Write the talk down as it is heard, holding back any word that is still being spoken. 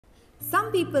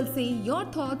Some people say your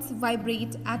thoughts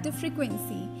vibrate at a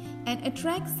frequency and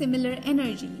attract similar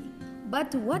energy.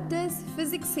 But what does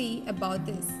physics say about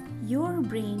this? Your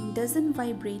brain doesn't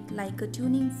vibrate like a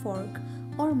tuning fork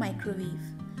or microwave,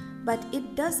 but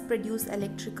it does produce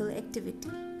electrical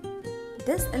activity.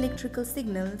 These electrical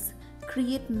signals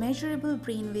create measurable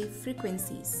brainwave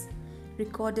frequencies,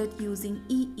 recorded using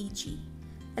EEG,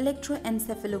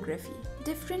 electroencephalography.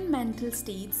 Different mental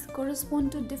states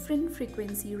correspond to different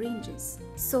frequency ranges.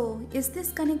 So, is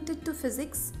this connected to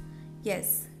physics?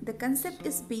 Yes, the concept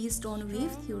is based on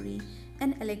wave theory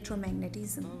and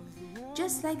electromagnetism.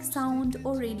 Just like sound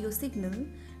or radio signal,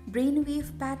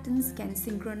 brainwave patterns can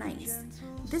synchronize.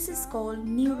 This is called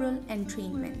neural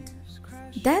entrainment.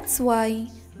 That's why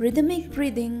rhythmic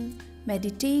breathing,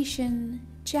 meditation,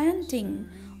 chanting,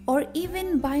 or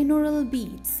even binaural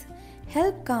beats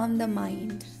help calm the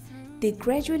mind. They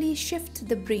gradually shift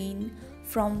the brain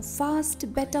from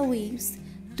fast beta waves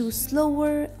to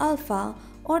slower alpha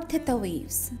or theta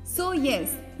waves. So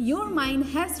yes, your mind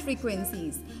has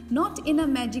frequencies, not in a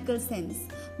magical sense,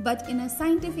 but in a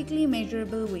scientifically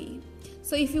measurable way.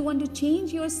 So if you want to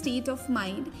change your state of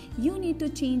mind, you need to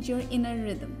change your inner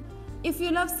rhythm. If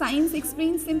you love science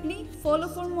explained simply, follow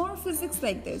for more physics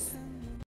like this.